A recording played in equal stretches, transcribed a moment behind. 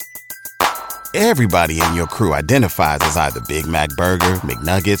Everybody in your crew identifies as either Big Mac Burger,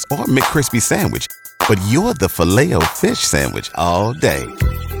 McNuggets, or McCrispy Sandwich. But you're the Filet-O-Fish Sandwich all day.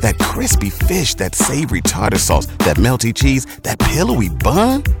 That crispy fish, that savory tartar sauce, that melty cheese, that pillowy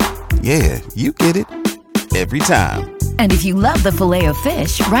bun. Yeah, you get it. Every time. And if you love the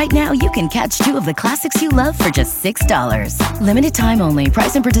Filet-O-Fish, right now you can catch two of the classics you love for just $6. Limited time only.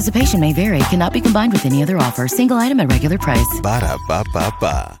 Price and participation may vary. Cannot be combined with any other offer. Single item at regular price.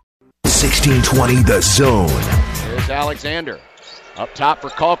 Ba-da-ba-ba-ba. 1620 The Zone. Here's Alexander. Up top for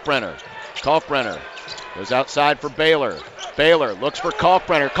Kalkbrenner. Kalkbrenner goes outside for Baylor. Baylor looks for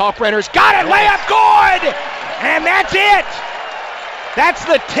Kalkbrenner. Kalkbrenner's got it. Layup good! And that's it! That's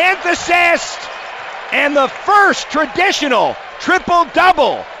the 10th assist and the first traditional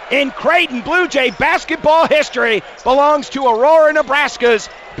triple-double in Creighton Blue Jay basketball history belongs to Aurora, Nebraska's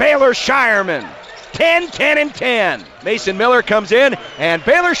Baylor Shireman. 10, 10, and 10. Mason Miller comes in, and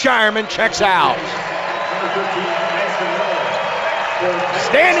Baylor Shireman checks out.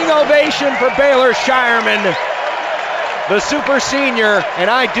 Standing ovation for Baylor Shireman, the super senior, and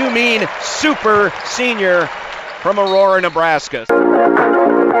I do mean super senior, from Aurora, Nebraska.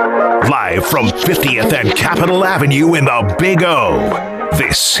 Live from 50th and Capitol Avenue in the Big O.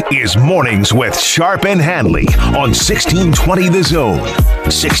 This is Mornings with Sharp and Hanley on 1620 The Zone,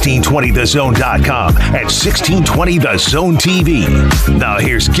 1620thezone.com, and 1620 The Zone TV. Now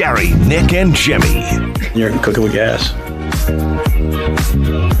here's Gary, Nick, and Jimmy. You're cooking with gas.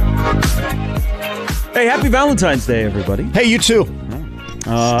 Hey, happy Valentine's Day, everybody. Hey, you too.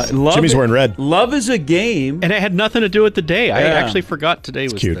 Jimmy's wearing red. Love is a game. And it had nothing to do with the day. I actually forgot today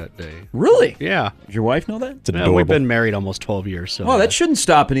was cute. that day. Really? Yeah. Does your wife know that? It's adorable. We've been married almost 12 years. So that shouldn't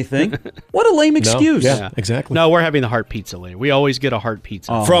stop anything. What a lame excuse. Yeah, exactly. No, we're having the heart pizza later. We always get a heart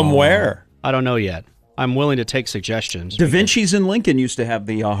pizza. From where? I don't know yet. I'm willing to take suggestions. Da Vinci's in Lincoln used to have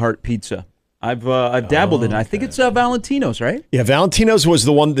the heart pizza. I've dabbled in it. I think it's Valentino's, right? Yeah, Valentino's was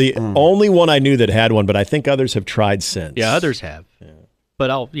the only one I knew that had one, but I think others have tried since. Yeah, others have. Yeah. But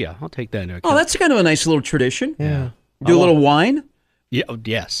I'll take that into account. Oh, that's kind of a nice little tradition. Yeah. Do a little wine? Yeah,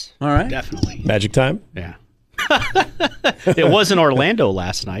 yes. All right. Definitely. Magic time? Yeah. It was in Orlando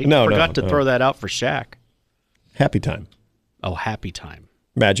last night. Forgot to throw that out for Shaq. Happy time. Oh, happy time.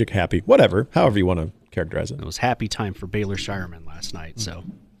 Magic, happy, whatever, however you want to characterize it. It was happy time for Baylor Shireman last night, so.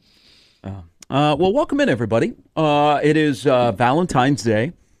 Well, welcome in, everybody. It is Valentine's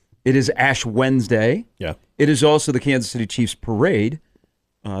Day. It is Ash Wednesday. Yeah. It is also the Kansas City Chiefs parade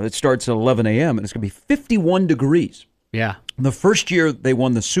that starts at 11 a.m., and it's going to be 51 degrees. Yeah. The first year they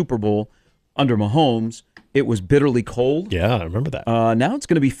won the Super Bowl under Mahomes, it was bitterly cold. Yeah, I remember that. Now it's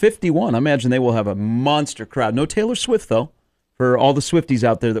going to be 51. I imagine they will have a monster crowd. No Taylor Swift, though, for all the Swifties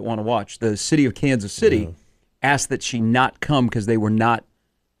out there that want to watch. The city of Kansas City asked that she not come because they were not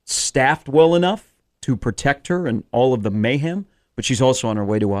staffed well enough to protect her and all of the mayhem. But she's also on her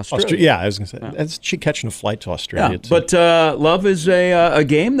way to Australia. Yeah, I was going to say, is she catching a flight to Australia? Yeah, but love is a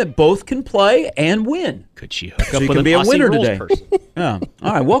game that both can play and win. Could she hook So up you with can an be a Aussie winner rules today. person? Yeah.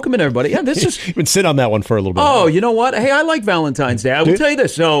 All right, welcome in, everybody. Yeah, this is. You've been sitting on that one for a little bit. Oh, you know what? Hey, I like Valentine's Day. I will tell you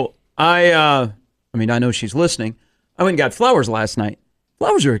this. So I know she's listening. I went and got flowers last night.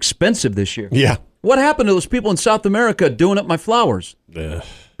 Flowers are expensive this year. Yeah. What happened to those people in South America doing up my flowers?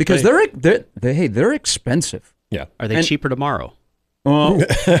 Because they're expensive. Yeah. Are they cheaper tomorrow? Well,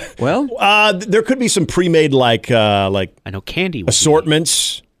 there could be some pre-made like I know candy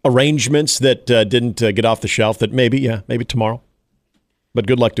assortments, arrangements that didn't get off the shelf. That maybe tomorrow. But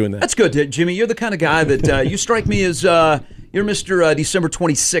good luck doing that. That's good, Jimmy. You're the kind of guy that you strike me as you're Mr. December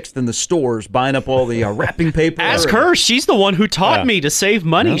 26th in the stores buying up all the wrapping paper. Ask her. She's the one who taught me to save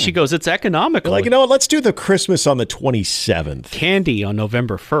money. She goes, it's economical. Like, you know what? Let's do the Christmas on the 27th. Candy on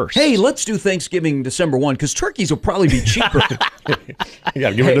November 1st. Hey, let's do Thanksgiving December 1 because turkeys will probably be cheaper. You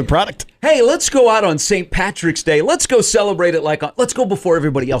got to give her the product. Hey, let's go out on St. Patrick's Day. Let's go celebrate it let's go before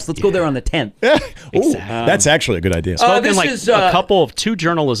everybody else. Let's go there on the 10th. Exactly. That's actually a good idea. Spoken like a couple of 2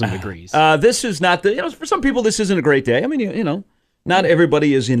 journalism degrees. This is not for some people, this isn't a great day. I mean, not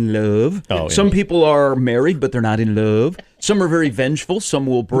everybody is in love. Oh, yeah. Some people are married, but they're not in love. Some are very vengeful. Some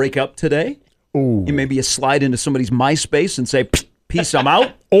will break up today. Ooh. Maybe you slide into somebody's MySpace and say, peace, I'm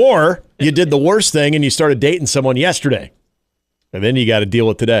out. Or you did the worst thing and you started dating someone yesterday. And then you got to deal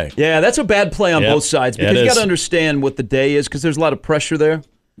with today. Yeah, that's a bad play on both sides because you got to is. understand what the day is because there's a lot of pressure there.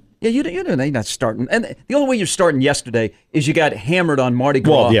 Yeah, you're not starting. And the only way you're starting yesterday is you got hammered on Mardi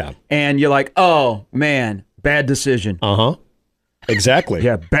Gras. Well, yeah. And you're like, oh, man, bad decision. Uh-huh. Exactly.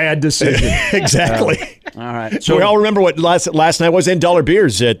 Yeah, bad decision. Exactly. All right. So we all remember what last night was, and dollar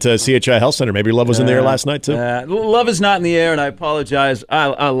beers at CHI Health Center. Maybe Love was in the air last night, too. Love is not in the air, and I apologize.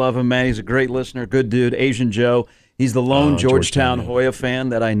 I love him, man. He's a great listener, good dude, Asian Joe. He's the lone Georgetown Hoya fan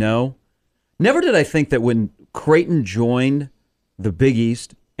that I know. Never did I think that when Creighton joined the Big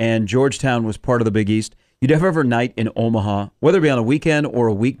East and Georgetown was part of the Big East, you'd ever have a night in Omaha, whether it be on a weekend or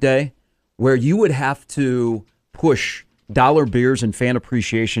a weekday, where you would have to push dollar beers and fan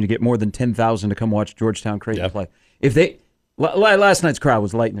appreciation to get more than 10,000 to come watch Georgetown Creighton play. Last night's crowd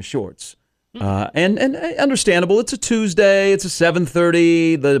was light in the shorts. And understandable. It's a Tuesday. It's a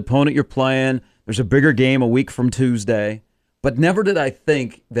 7:30. The opponent you're playing. There's a bigger game a week from Tuesday. But never did I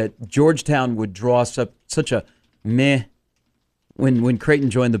think that Georgetown would draw such a meh when Creighton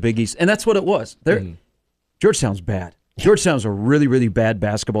joined the Big East. And that's what it was. Georgetown's bad. Georgetown's a really, really bad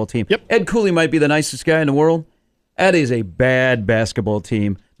basketball team. Yep. Ed Cooley might be the nicest guy in the world. That is a bad basketball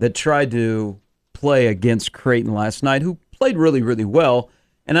team that tried to play against Creighton last night, who played really, really well.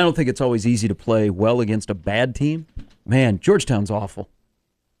 And I don't think it's always easy to play well against a bad team. Man, Georgetown's awful.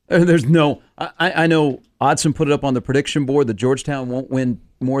 There's no – I know Odson put it up on the prediction board that Georgetown won't win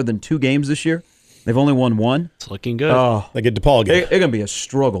more than 2 games this year. They've only won 1. It's looking good. Oh, they get DePaul again. It's going to be a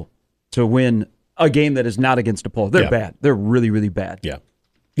struggle to win a game that is not against DePaul. They're bad. They're really, really bad. Yeah.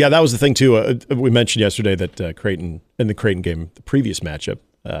 Yeah, that was the thing, too. We mentioned yesterday that Creighton, in the Creighton game, the previous matchup,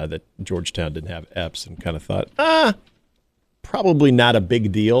 that Georgetown didn't have Epps and kind of thought, probably not a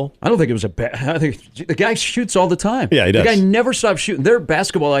big deal. I don't think it was a bad. I think the guy shoots all the time. Yeah, he does. The guy never stops shooting. Their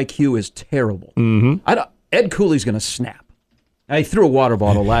basketball IQ is terrible. Mm-hmm. Ed Cooley's going to snap. He threw a water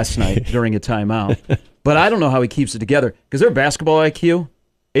bottle last night during a timeout, but I don't know how he keeps it together because their basketball IQ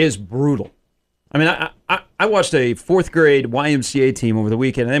is brutal. I mean, I watched a 4th grade YMCA team over the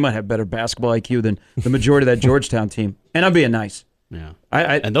weekend, and they might have better basketball IQ than the majority of that Georgetown team. And I'm being nice. Yeah,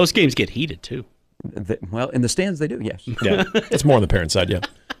 and those games get heated too. Well, in the stands they do, yes. Yeah, it's more on the parent side, yeah.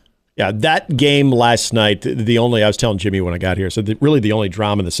 Yeah, that game last night, I was telling Jimmy when I got here, so really the only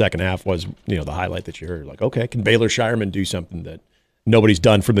drama in the second half was, the highlight that you heard. Like, okay, can Baylor Shireman do something that nobody's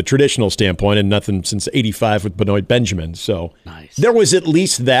done from the traditional standpoint and nothing since 85 with Benoit Benjamin? So nice. There was at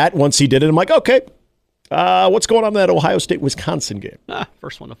least that once he did it. I'm like, okay, what's going on in that Ohio State-Wisconsin game?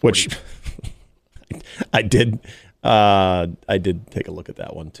 First one of 40. Which I did. I did take a look at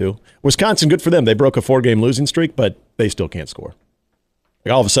that one, too. Wisconsin, good for them. They broke a 4-game losing streak, but they still can't score.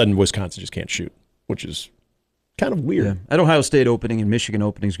 Like, all of a sudden, Wisconsin just can't shoot, which is kind of weird. Yeah. That Ohio State opening and Michigan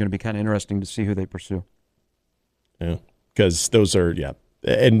opening is going to be kind of interesting to see who they pursue. Yeah, because those are,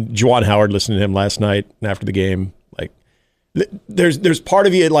 And Juwan Howard, listening to him last night after the game, like, there's part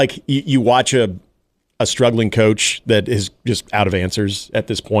of you, like, you watch a struggling coach that is just out of answers at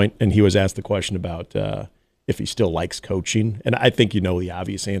this point, and he was asked the question about if he still likes coaching. And I think the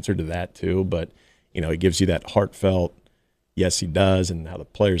obvious answer to that, too, but, he gives you that heartfelt, yes, he does, and how the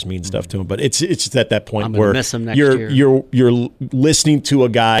players mean stuff to him. But it's at that point where miss him next year. You're listening to a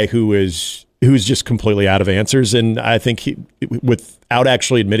guy who's just completely out of answers, and I think he, without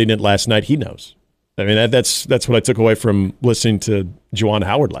actually admitting it last night, he knows. I mean, that's what I took away from listening to Juwan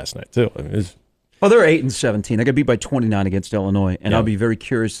Howard last night too. I mean, they're 8-17. They got beat by 29 against Illinois, and I'll be very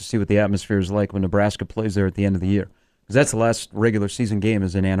curious to see what the atmosphere is like when Nebraska plays there at the end of the year, because that's the last regular season game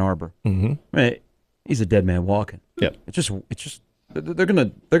is in Ann Arbor. Mm-hmm. I mean, he's a dead man walking. Yeah, it's just they're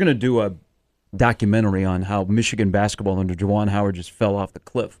gonna do a documentary on how Michigan basketball under Juwan Howard just fell off the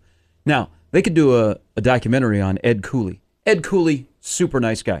cliff. Now they could do a documentary on Ed Cooley. Ed Cooley, super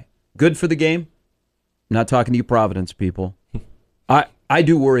nice guy, good for the game. I'm not talking to you Providence people. I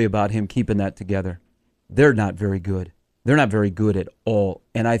do worry about him keeping that together. They're not very good. They're not very good at all.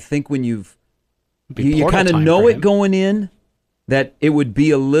 And I think when you kind of know it going in, that it would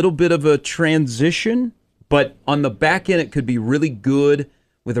be a little bit of a transition, but on the back end it could be really good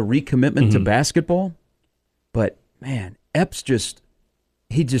with a recommitment to basketball. But man, Epps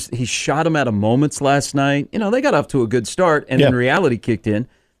he shot him out of moments last night. They got off to a good start, and then reality kicked in.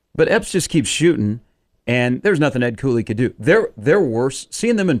 But Epps just keeps shooting, and there's nothing Ed Cooley could do. They're worse.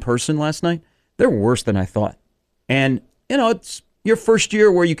 Seeing them in person last night, they're worse than I thought. And it's your first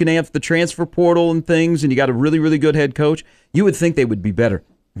year where you can amp the transfer portal and things, and you got a really, really good head coach. You would think they would be better.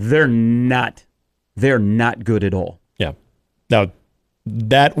 They're not. They're not good at all. Yeah. Now,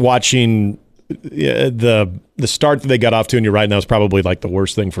 that watching the start that they got off to, and you're right, now is probably like the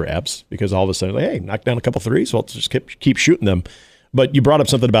worst thing for Epps, because all of a sudden, hey, knock down a couple threes, well, just keep shooting them. But you brought up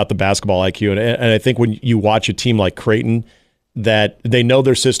something about the basketball IQ, and I think when you watch a team like Creighton, that they know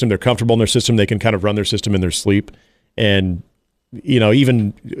their system, they're comfortable in their system, they can kind of run their system in their sleep. And,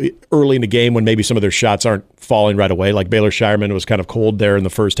 even early in the game when maybe some of their shots aren't falling right away, like Baylor Shireman was kind of cold there in the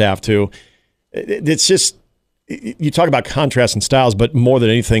first half too. it's just, you talk about contrast in styles, but more than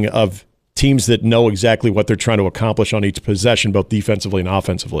anything of teams that know exactly what they're trying to accomplish on each possession, both defensively and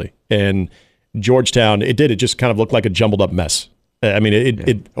offensively. And Georgetown, it just kind of looked like a jumbled up mess. I mean,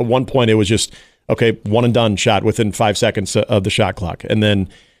 it at one point it was just, okay, one and done shot within 5 seconds of the shot clock. And then,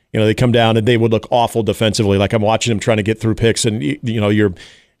 they come down and they would look awful defensively. Like I'm watching them trying to get through picks and,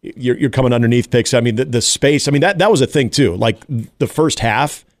 you're coming underneath picks. I mean, the space, I mean, that was a thing too. Like the first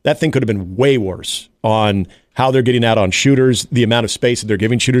half, that thing could have been way worse on how they're getting out on shooters, the amount of space that they're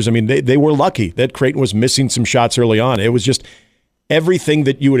giving shooters. I mean, they were lucky that Creighton was missing some shots early on. It was just everything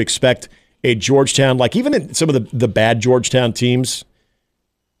that you would expect a Georgetown, like even in some of the bad Georgetown teams,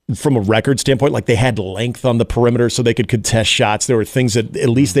 from a record standpoint, like they had length on the perimeter so they could contest shots. There were things that at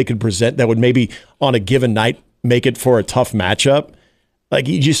least they could present that would maybe on a given night make it for a tough matchup. Like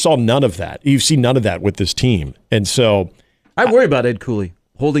you just saw none of that. You've seen none of that with this team. And so I worry about Ed Cooley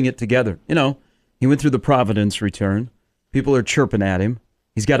holding it together. He went through the Providence return. People are chirping at him.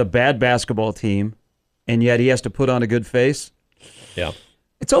 He's got a bad basketball team, and yet he has to put on a good face. Yeah.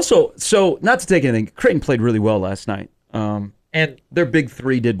 It's also, so not to take anything, Creighton played really well last night. And their big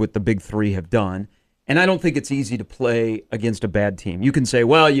three did what the big three have done. And I don't think it's easy to play against a bad team. You can say,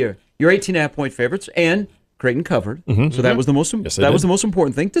 well, you're 18.5-point favorites, and Creighton covered. Mm-hmm. So that was the most was the most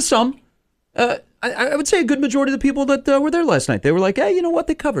important thing to some. I would say a good majority of the people that were there last night, they were like, hey, you know what?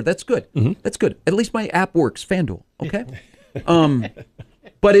 They covered. That's good. Mm-hmm. That's good. At least my app works, FanDuel. Okay?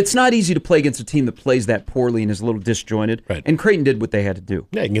 But it's not easy to play against a team that plays that poorly and is a little disjointed. Right. And Creighton did what they had to do.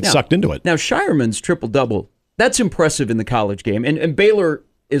 Yeah, you can get sucked into it. Now, Shireman's triple-double, that's impressive in the college game. And Baylor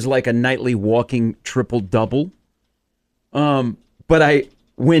is like a nightly walking triple-double. But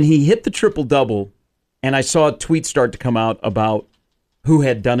when he hit the triple-double, and I saw tweets start to come out about who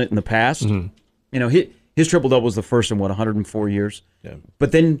had done it in the past, his triple-double was the first in, 104 years? Yeah.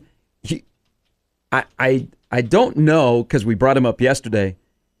 But then I don't know, because we brought him up yesterday,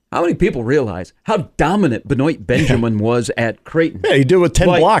 how many people realize how dominant Benoit Benjamin was at Creighton? Yeah, he did it with 10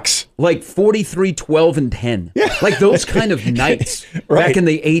 blocks. Like 43, 12, and 10. Yeah. Like those kind of nights right. back in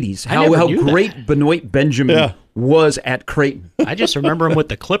the 80s. How great Benoit Benjamin was at Creighton. I just remember him with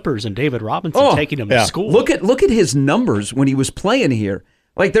the Clippers and David Robinson taking him to school. Look at his numbers when he was playing here.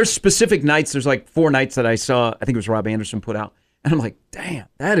 Like there's specific nights. There's like 4 nights that I saw, I think it was Rob Anderson put out. And I'm like, damn,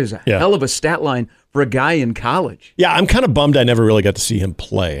 that is a hell of a stat line for a guy in college. Yeah, I'm kind of bummed I never really got to see him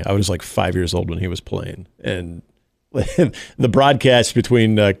play. I was like 5 years old when he was playing. And the broadcast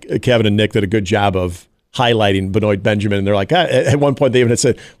between Kevin and Nick did a good job of highlighting Benoit Benjamin. And they're like, at one point they even had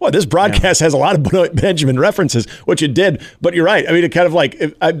said, well, this broadcast has a lot of Benoit Benjamin references, which it did. But you're right. I mean, it kind of like,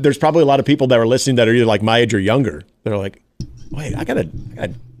 there's probably a lot of people that are listening that are either like my age or younger. They're like, wait, I gotta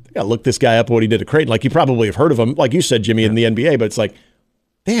look this guy up, what he did at Creighton. Like, you probably have heard of him, like you said, Jimmy, in the NBA, but it's like,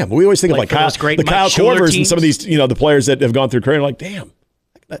 damn, we always think of like Kyle Korvers and some of these, the players that have gone through Creighton. Like, damn,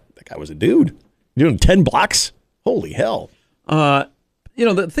 that guy was a dude. Doing 10 blocks? Holy hell.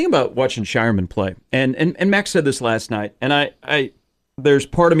 The thing about watching Shireman play, and Max said this last night, and I there's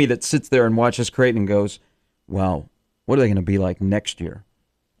part of me that sits there and watches Creighton and goes, wow, what are they going to be like next year?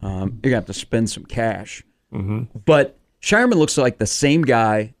 You're going to have to spend some cash. Mm-hmm. But Shireman looks like the same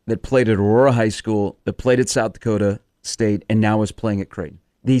guy that played at Aurora High School, that played at South Dakota State, and now is playing at Creighton.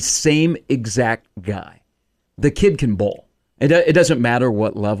 The same exact guy. The kid can ball. It doesn't matter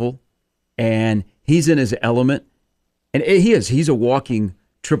what level, and he's in his element, and he's a walking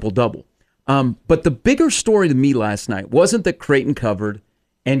triple-double. But the bigger story to me last night wasn't that Creighton covered,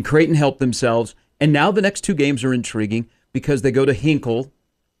 and Creighton helped themselves, and now the next 2 games are intriguing because they go to Hinkle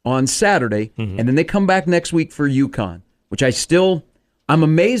on Saturday, and then they come back next week for UConn, which I'm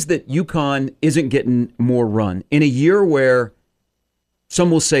amazed that UConn isn't getting more run. In a year where some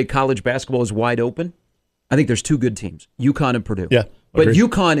will say college basketball is wide open, I think there's 2 good teams, UConn and Purdue. Yeah, but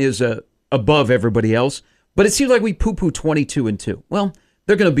UConn is above everybody else. But it seems like we poo-poo 22-2. Well,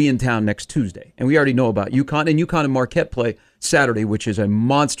 they're going to be in town next Tuesday, and we already know about UConn. And UConn and Marquette play Saturday, which is a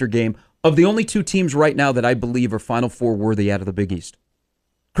monster game of the only 2 teams right now that I believe are Final Four worthy out of the Big East.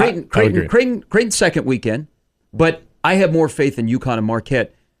 Creighton's second weekend, but I have more faith in UConn and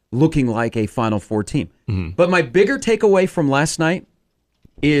Marquette looking like a Final Four team. Mm-hmm. But my bigger takeaway from last night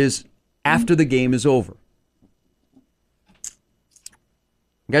is after the game is over.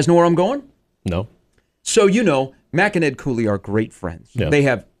 You guys know where I'm going? No. So, Mac and Ed Cooley are great friends. Yeah. They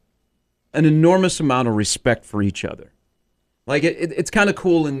have an enormous amount of respect for each other. Like, it's kind of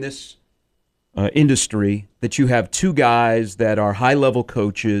cool in this industry that you have 2 guys that are high-level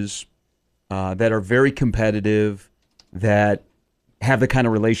coaches, that are very competitive, that have the kind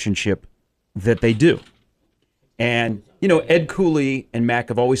of relationship that they do. And Ed Cooley and Mac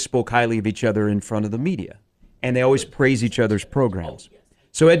have always spoke highly of each other in front of the media, and they always praise each other's programs.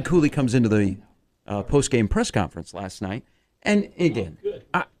 So Ed Cooley comes into the post-game press conference last night, and again,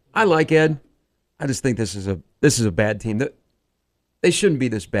 I like Ed. I just think this is a bad team. They shouldn't be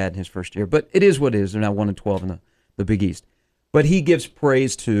this bad in his first year, but it is what it is. They're now 1-12 in the Big East. But he gives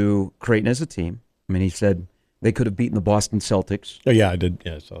praise to Creighton as a team. I mean, he said they could have beaten the Boston Celtics. Oh, yeah, I did.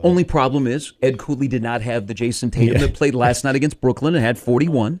 Yeah, Only problem is Ed Cooley did not have the Jason Tatum that played last night against Brooklyn and had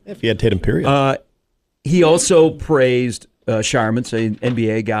 41. If he had Tatum, period. He also praised Sharman, an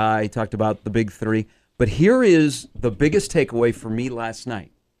NBA guy. He talked about the big three. But here is the biggest takeaway for me last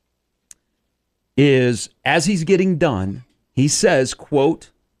night is as he's getting done, he says,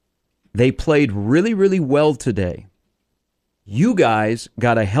 quote, "They played really, really well today. You guys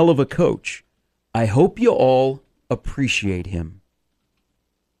got a hell of a coach. I hope you all appreciate him."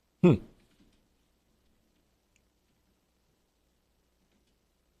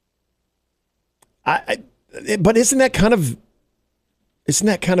 But isn't that kind of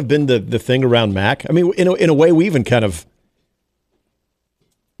been the thing around Mac? I mean, in a way, we even kind of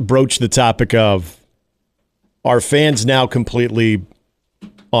broached the topic of are fans now completely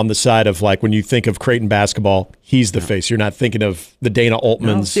on the side of, like, when you think of Creighton basketball, he's the face. You're not thinking of the Dana Altmans.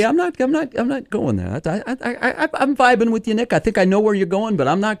 No, see, I'm not going there. I'm vibing with you, Nick. I think I know where you're going, but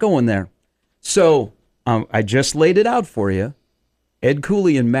I'm not going there. So I just laid it out for you. Ed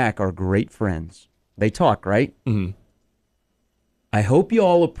Cooley and Mac are great friends. They talk, right? Mm-hmm. I hope you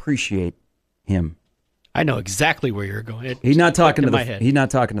all appreciate him. I know exactly where you're going. He's not talking to He's not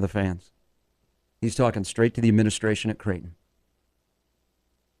talking to the fans. He's talking straight to the administration at Creighton.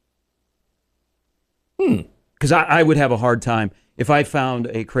 Because I would have a hard time if I found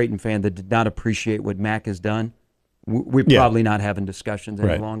a Creighton fan that did not appreciate what Mac has done. We're probably not having discussions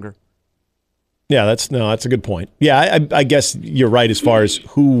any longer. Yeah, that's a good point. Yeah, I guess you're right as far as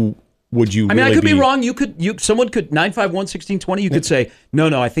who would you. I mean, I could be wrong. Someone could 951-1620. You could say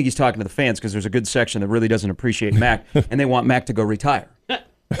no. I think he's talking to the fans because there's a good section that really doesn't appreciate Mac, and they want Mac to go retire.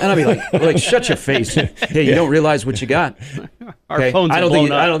 And I'll be like, shut your face. Hey, you don't realize what you got. Our phones I don't blown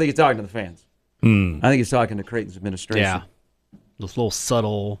think up. I don't think he's talking to the fans. I think he's talking to Creighton's administration. Yeah, those little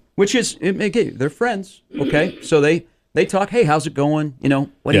subtle. Which is, they're friends. Okay, so they talk. Hey, how's it going?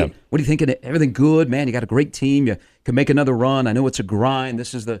 What do you think? Everything good, man? You got a great team. You can make another run. I know it's a grind.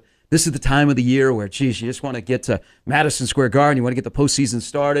 This is the time of the year where, geez, you just want to get to Madison Square Garden. You want to get the postseason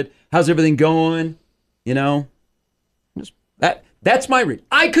started. How's everything going? That's my read.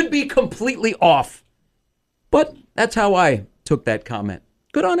 I could be completely off, but that's how I took that comment.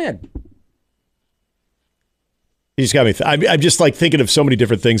 Good on Ed. He's got me. I'm just like thinking of so many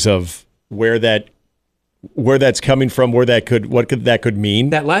different things of where that's coming from, what that could mean.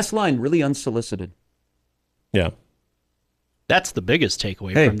 That last line really unsolicited. Yeah, that's the biggest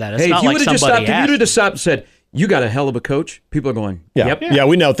takeaway from that. It's if not you like would have somebody just stopped, if you would have just stopped and said, "You got a hell of a coach," people are going, "Yep, yeah,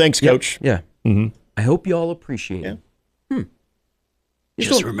 we know. Thanks, coach." Yeah. Mm-hmm. I hope you all appreciate it. You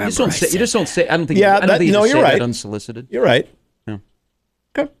just don't say. I don't think. Yeah, I don't think you you're say right. That unsolicited. You're right. Yeah.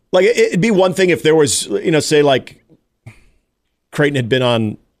 Okay. Like it'd be one thing if there was, say like Creighton had been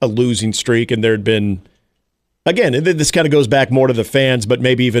on a losing streak and there had been, again, this kind of goes back more to the fans, but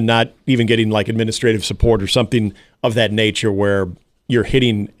maybe even not even getting like administrative support or something of that nature where you're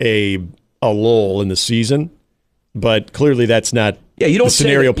hitting a lull in the season. But clearly that's not the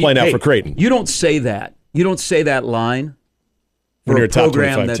scenario playing out for Creighton. You don't say that. You don't say that line for a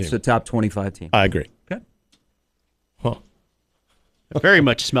program that's a top 25 team. I agree. Okay. Huh. I very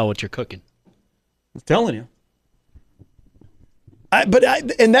much smell what you're cooking. I'm telling you.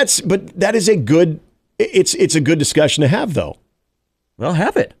 That is a good. It's a good discussion to have, though. Well,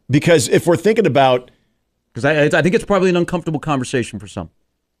 have it, because if we're thinking about, because I think it's probably an uncomfortable conversation for some.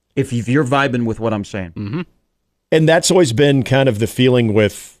 If you're vibing with what I'm saying, mm-hmm. And that's always been kind of the feeling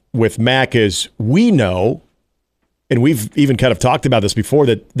with Mac is we know, and we've even kind of talked about this before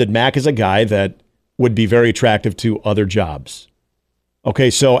that Mac is a guy that would be very attractive to other jobs. Okay,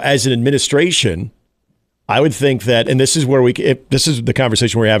 so as an administration, I would think that, and this is where this is the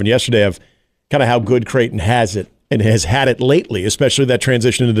conversation we were having yesterday of kind of how good Creighton has it and has had it lately, especially that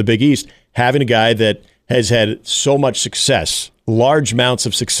transition into the Big East, having a guy that has had so much success, large amounts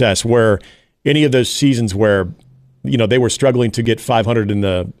of success, where any of those seasons where they were struggling to get 500 in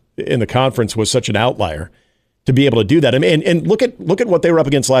the conference was such an outlier to be able to do that. I mean, and look at what they were up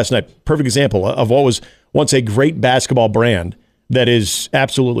against last night. Perfect example of what was once a great basketball brand that is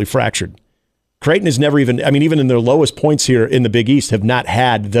absolutely fractured. Creighton has never even in their lowest points here in the Big East have not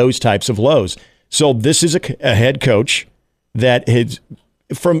had those types of lows. So this is a head coach that has,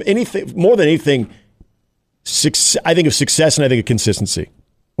 from anything more than anything, I think of success and I think of consistency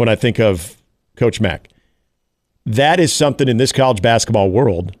when I think of Coach Mack. That is something in this college basketball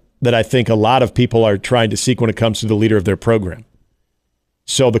world that I think a lot of people are trying to seek when it comes to the leader of their program.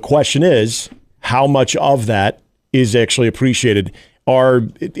 So the question is, how much of that is actually appreciated?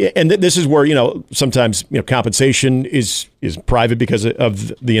 And this is where, sometimes, compensation is private because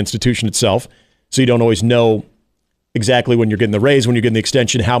of the institution itself. So you don't always know exactly when you're getting the raise, when you're getting the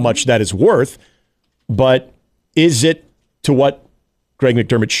extension, how much that is worth. But is it to what Greg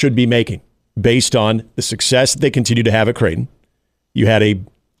McDermott should be making based on the success that they continue to have at Creighton? You had a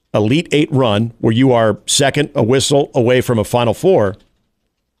Elite Eight run where you are second, a whistle away from a Final Four.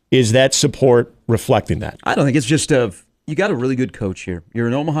 Is that support reflecting that? I don't think it's just you got a really good coach here. You're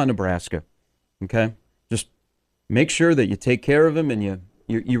in Omaha, Nebraska. Okay? Just make sure that you take care of him and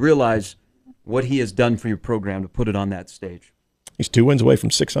you realize what he has done for your program to put it on that stage. He's 2 wins away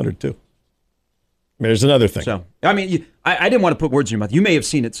from 600, too. There's another thing. So, I didn't want to put words in your mouth. You may have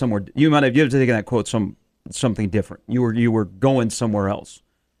seen it somewhere. You have taken that quote something different. You were going somewhere else.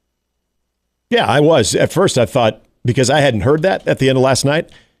 Yeah, I was. At first, I thought, because I hadn't heard that at the end of last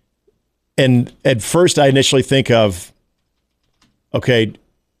night, and at first I initially think of, okay,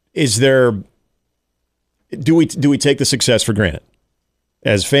 do we take the success for granted?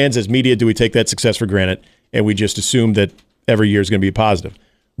 As fans, as media, do we take that success for granted and we just assume that every year is going to be positive?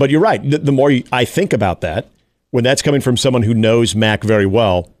 But you're right. The more I think about that, when that's coming from someone who knows Mac very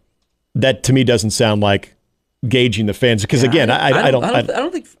well, that to me doesn't sound like gauging the fans. Because again, I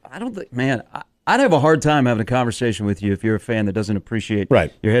don't think, man, I'd have a hard time having a conversation with you if you're a fan that doesn't appreciate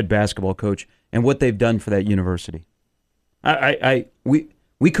your head basketball coach and what they've done for that university.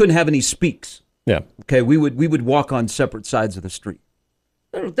 We couldn't have any speaks. Yeah. Okay. We would walk on separate sides of the street.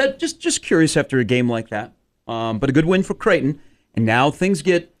 That just curious after a game like that. But a good win for Creighton. And now things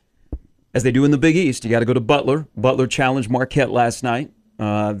get, as they do in the Big East, you got to go to Butler. Butler challenged Marquette last night.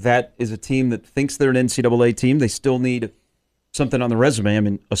 That is a team that thinks they're an NCAA team. They still need something on the resume. I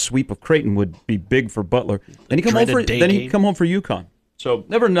mean, a sweep of Creighton would be big for Butler. Then you come home for UConn. So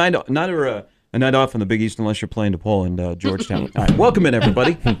never a night off in the Big East unless you're playing DePaul and Georgetown. All right, welcome in,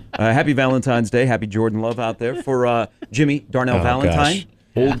 everybody. Happy Valentine's Day. Happy Jordan Love out there for Jimmy Darnell Valentine. Gosh.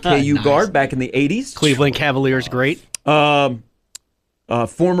 Old KU guard back in the 80s. Cleveland Cavaliers great.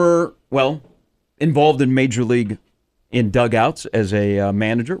 Former, involved in Major League in dugouts as a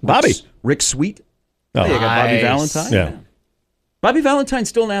manager. Rick Sweet. Oh, you got Bobby Valentine. Yeah. Bobby Valentine's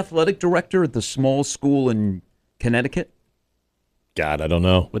still an athletic director at the small school in Connecticut. God, I don't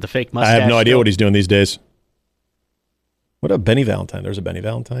know. With the fake mustache. I have no idea what he's doing these days. What about Benny Valentine? There's a Benny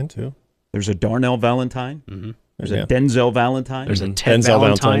Valentine, too. There's a Darnell Valentine. Mm-hmm. There's a Denzel Valentine. There's a Ted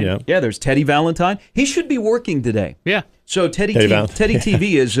Valentine. Yeah, there's Teddy Valentine. He should be working today. Yeah. So Teddy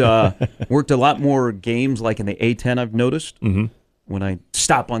TV has worked a lot more games like in the A10, I've noticed. Mm-hmm. When I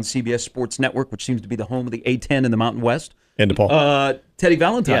stop on CBS Sports Network, which seems to be the home of the A10 in the Mountain West. And DePaul. Teddy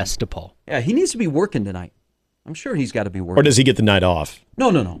Valentine. Yes, DePaul. Yeah, he needs to be working tonight. I'm sure he's got to be working. Or does he get the night off?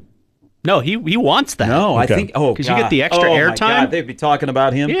 No. No, he wants that. No, okay. I think, because you get the extra airtime. They'd be talking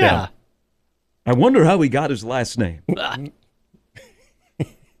about him. Yeah. I wonder how he got his last name.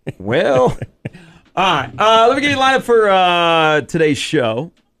 Well, all right. Let me get you lined up for today's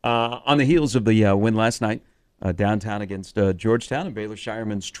show. On the heels of the win last night, downtown against Georgetown, and Baylor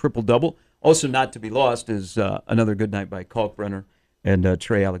Shireman's triple-double. Also not to be lost is another good night by Kalkbrenner and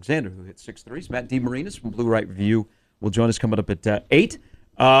Trey Alexander, who hit 6 threes. Matt DeMarinis from Blue Right Review will join us coming up at 8.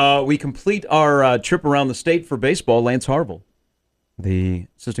 We complete our trip around the state for baseball. Lance Harville, the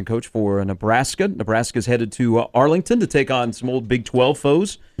assistant coach for Nebraska. Nebraska's headed to Arlington to take on some old Big 12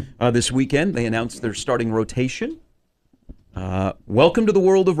 foes this weekend. They announced their starting rotation. Welcome to the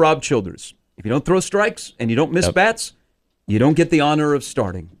world of Rob Childers. If you don't throw strikes and you don't miss bats, you don't get the honor of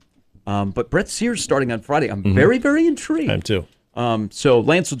starting. But Brett Sears starting on Friday. I'm very, very intrigued. I'm too. So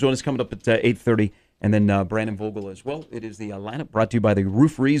Lance will join us coming up at 8:30, and then Brandon Vogel as well. It is the lineup brought to you by the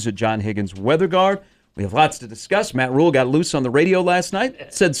Rooferees at John Higgins Weather Guard. We have lots to discuss. Matt Rule got loose on the radio last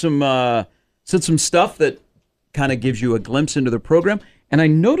night. Said some stuff that kind of gives you a glimpse into the program. And I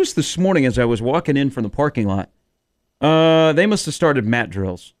noticed this morning as I was walking in from the parking lot, they must have started mat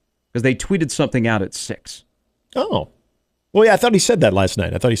drills because they tweeted something out at 6. Oh. Well, yeah, I thought he said that last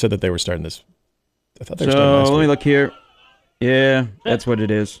night. I thought he said that they were starting this. I thought they were starting last let me week. look here. Yeah, that's what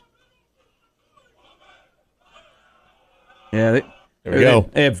it is. Yeah, there we go.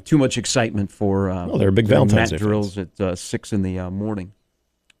 They have too much excitement for they're a big Valentine's mat Day drills at 6 in the morning.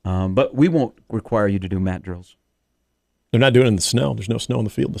 But we won't require you to do mat drills. They're not doing it in the snow. There's no snow in the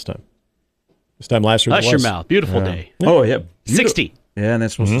field this time. This time last year Hush there your was. mouth. Beautiful day. Oh, yeah. 60. Yeah, and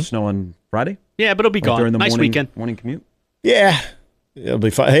that's supposed to snow on Friday? Yeah, but it'll be gone. During the nice weekend. Morning commute? Yeah. It'll be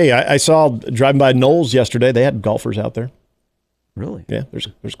fun. Hey, I saw driving by Knowles yesterday. They had golfers out there. Really? Yeah,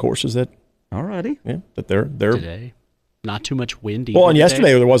 there's courses that. Alrighty. Yeah, that they're today. Not too much wind. Well, and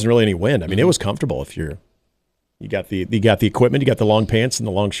yesterday there wasn't really any wind. I mean, it was comfortable if you got the equipment, you got the long pants and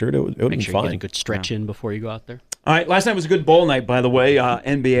the long shirt. It would be fine. You get a good stretch in before you go out there. All right, last night was a good bowl night, by the way.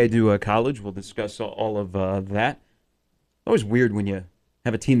 NBA to college. We'll discuss all of that. Always weird when you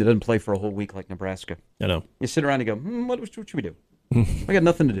have a team that doesn't play for a whole week like Nebraska. I know. You sit around and go, what should we do? I got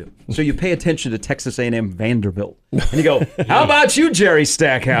nothing to do. So you pay attention to Texas A&M Vanderbilt. And you go, how about you, Jerry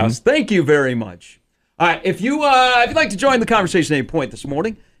Stackhouse? Thank you very much. All right, if you'd like to join the conversation at any point this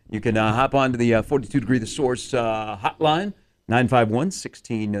morning, you can hop on to the 42 Degree The Source hotline,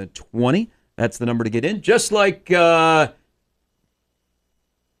 951-1620. That's the number to get in. Just like I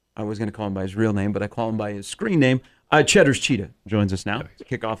was going to call him by his real name, but I call him by his screen name. Cheddar's Cheetah joins us now to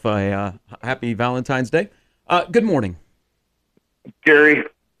kick off a happy Valentine's Day. Good morning. Gary,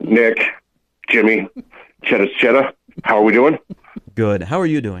 Nick, Jimmy, Cheddar's Cheetah. How are we doing? Good. How are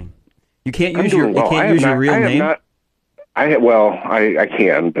you doing? You can't use your real name. I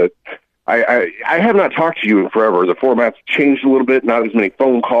can, but I have not talked to you in forever. The format's changed a little bit. Not as many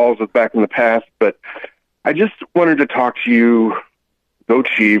phone calls as back in the past, but I just wanted to talk to you. Go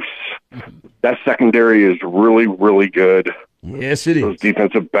Chiefs. That secondary is really, really good. Yes, it is. Those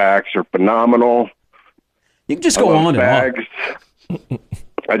defensive backs are phenomenal. You can just go on and on.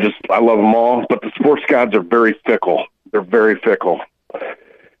 I love them all, but the sports gods are very fickle. They're very fickle.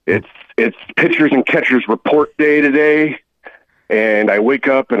 It's pitchers and catchers report day today, and I wake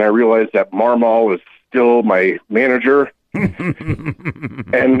up and I realize that Marmol is still my manager. And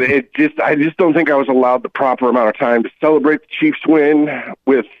I just don't think I was allowed the proper amount of time to celebrate the Chiefs win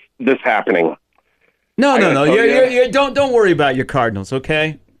with this happening. No. Don't worry about your Cardinals,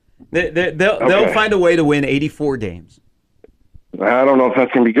 okay? They'll find a way to win 84 games. I don't know if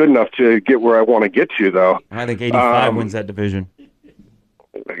that's going to be good enough to get where I want to get to, though. I think 85 wins that division.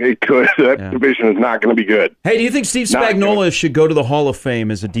 It could. That division is not going to be good. Hey, do you think Steve Spagnuolo should go to the Hall of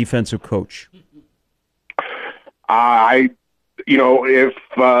Fame as a defensive coach? If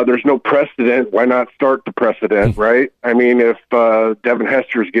there's no precedent, why not start the precedent, right? I mean, if Devin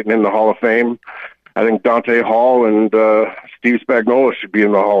Hester's getting in the Hall of Fame, I think Dante Hall and Steve Spagnuolo should be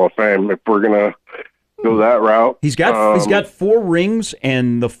in the Hall of Fame if we're going to go that route. He's got 4 rings,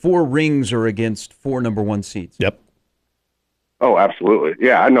 and the 4 rings are against 4 number 1 seeds. Yep. Oh, absolutely.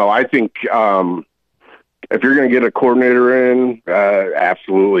 Yeah, I know. I think if you're going to get a coordinator in,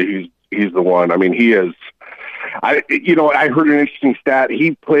 absolutely, he's the one. I mean, he is. I heard an interesting stat.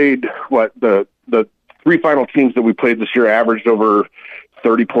 He played the 3 final teams that we played this year averaged over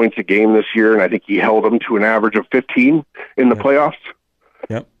 30 points a game this year, and I think he held them to an average of 15 in the playoffs.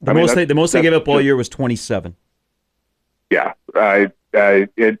 Yep. The most they gave up all year was 27. Yeah.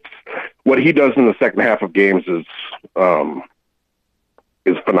 It's what he does in the second half of games is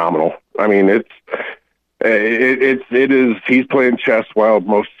phenomenal. I mean, it is. He's playing chess while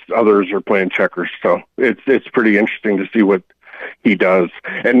most others are playing checkers. So it's pretty interesting to see what he does.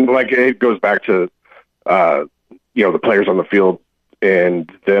 And like, it goes back to the players on the field and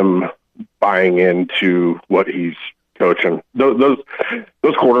them buying into what he's coaching. Those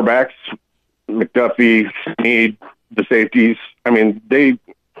quarterbacks, McDuffie, Snead, the safeties. I mean, they're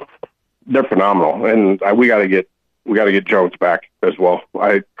phenomenal, and we got to get Jones back as well.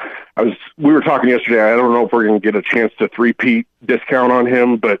 We were talking yesterday. I don't know if we're going to get a chance to 3-peat discount on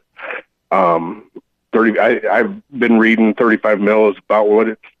him, but I've been reading 35 mil is about what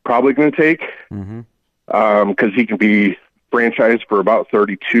it's probably going to take. Because he can be franchised for about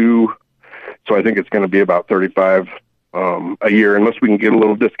 32, so I think it's going to be about 35 a year, unless we can get a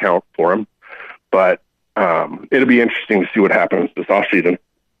little discount for him. But it'll be interesting to see what happens this offseason.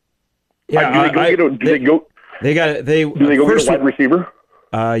 Yeah, do they go get a wide receiver?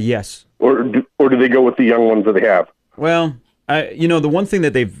 Yes. Or do they go with the young ones that they have? Well, the one thing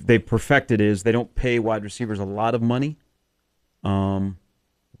that they've perfected is they don't pay wide receivers a lot of money.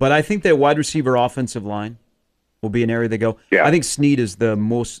 But I think that wide receiver offensive line will be an area they go. Yeah. I think Snead is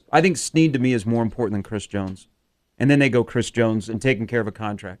I think Snead to me is more important than Chris Jones. And then they go Chris Jones and taking care of a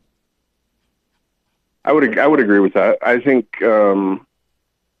contract. I would agree with that. I think I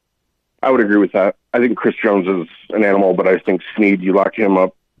would agree with that. I think Chris Jones is an animal, but I think Snead, you lock him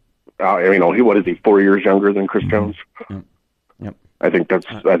up. What is he? 4 years younger than Chris Jones. Yep. I think that's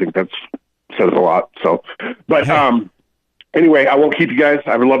says a lot. So, but anyway, I won't keep you guys.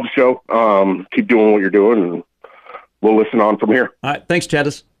 I would love the show. Keep doing what you're doing, and we'll listen on from here. All right. Thanks, Cheddar.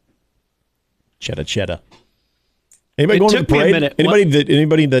 Cheddar. Anybody going to the parade?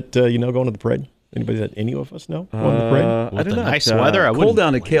 Anybody that going to the parade? Anybody that any of us know going to the parade? I don't know. Nice weather. Cole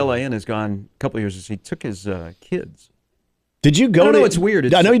down at KLIN has gone a couple of years. He took his kids. Did you go? I don't know. It's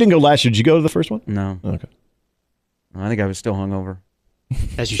weird. I know you didn't go last year. Did you go to the first one? No. Okay. I think I was still hungover.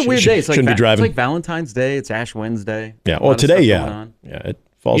 As you it's a weird day. It's shouldn't be driving. It's like Valentine's Day. It's Ash Wednesday. Yeah. Well, today, yeah. It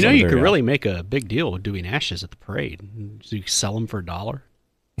falls. You could really make a big deal of doing ashes at the parade. So you sell them for $1.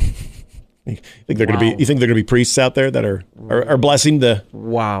 You think they're going to be priests out there that are blessing the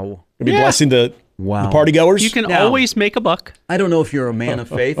blessing the party goers? You can always make a buck. I don't know if you're a man of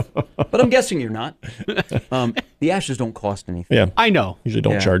faith, but I'm guessing you're not. The ashes don't cost anything. Yeah, I know. Usually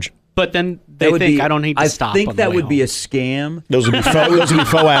don't charge. But then they think I don't need to stop. I think that would be a scam. Those would be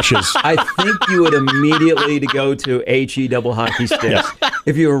faux ashes. I think you would immediately go to HE double hockey sticks. Yeah.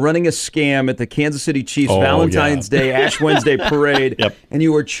 If you were running a scam at the Kansas City Chiefs Valentine's Day Ash Wednesday parade, and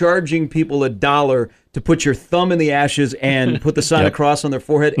you were charging people $1 to put your thumb in the ashes and put the sign of cross on their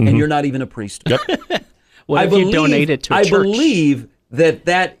forehead, and you're not even a priest. Yep. What if you donate it to a church? I believe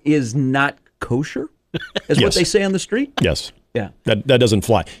that is not kosher, is what they say on the street. Yes. Yeah, that doesn't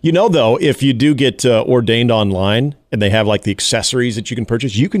fly. Though, if you do get ordained online and they have like the accessories that you can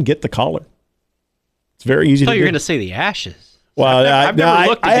purchase, you can get the collar. It's very easy. I thought you were going to say the ashes. Well, I've never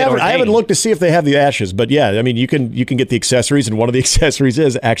looked. I haven't looked to see if they have the ashes, but yeah, I mean, you can get the accessories, and one of the accessories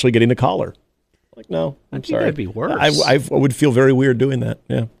is actually getting the collar. Like, no, I'm sorry, that'd be worse. I would feel very weird doing that.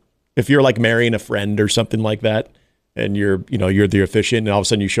 Yeah, if you're like marrying a friend or something like that, and you're the officiant, and all of a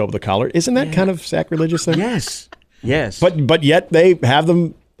sudden you show up with a collar, isn't that kind of sacrilegious thing? Yes. But yet they have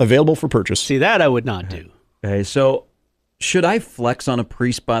them available for purchase. See, that I would not do. Okay, so should I flex on a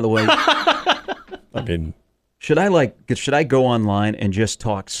priest, by the way? I mean, should I go online and just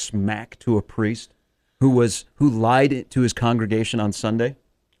talk smack to a priest who lied to his congregation on Sunday?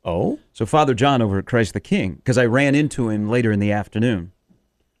 Oh? So Father John over at Christ the King, because I ran into him later in the afternoon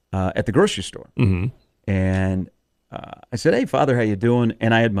at the grocery store. Mm-hmm. And I said, "Hey, Father, how you doing?"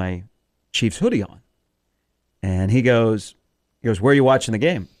 And I had my Chiefs hoodie on. And he goes, "Where are you watching the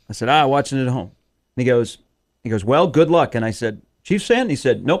game?" I said, "Watching it at home." And he goes, "Well, good luck." And I said, "Chiefs fan?" And he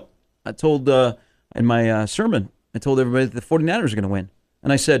said, "Nope. I told in my sermon, I told everybody that the 49ers are going to win."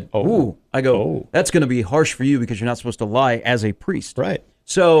 And I said, "Ooh." I go, "That's going to be harsh for you because you're not supposed to lie as a priest." Right.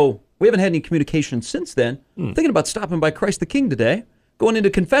 So we haven't had any communication since then. I'm thinking about stopping by Christ the King today, going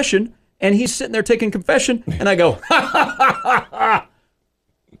into confession, and he's sitting there taking confession, and I go, "Ha ha ha ha."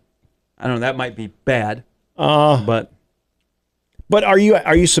 I don't know. That might be bad. But are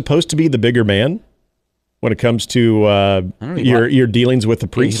you supposed to be the bigger man when it comes to your dealings with the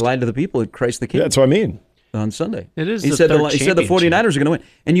priest? He lied to the people at Christ the King. That's what I mean. On Sunday, he said the 49ers are going to win,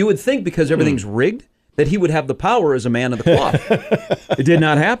 and you would think because everything's rigged that he would have the power as a man of the cloth. It did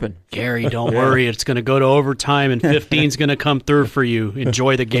not happen. Gary, don't worry. It's going to go to overtime, and 15's going to come through for you.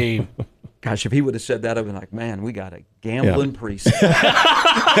 Enjoy the game. Gosh, if he would have said that, I'd been like, man, we got a gambling priest.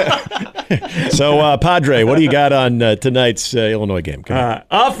 So, Padre, what do you got on tonight's Illinois game?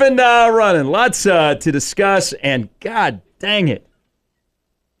 Off and running. Lots to discuss, and God dang it.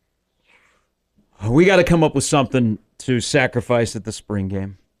 We got to come up with something to sacrifice at the spring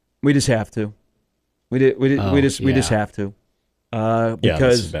game. We just have to. We just have to.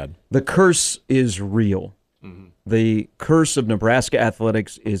 Because the curse is real. Mm-hmm. The curse of Nebraska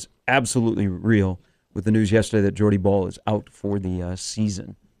athletics is absolutely real with the news yesterday that Jordy Ball is out for the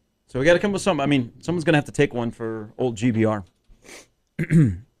season. So we got to come up with something. I mean, someone's going to have to take one for old GBR. I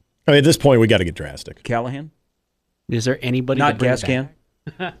mean, at this point, we got to get drastic. Callahan? Is there anybody not gas can?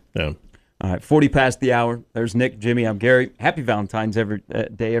 No. All right, 40 past the hour. There's Nick, Jimmy, I'm Gary. Happy Valentine's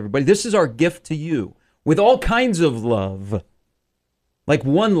Day, everybody. This is our gift to you with all kinds of love, like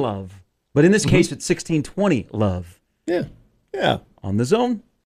one love. But in this case, it's 1620 love. Yeah. On the Zone.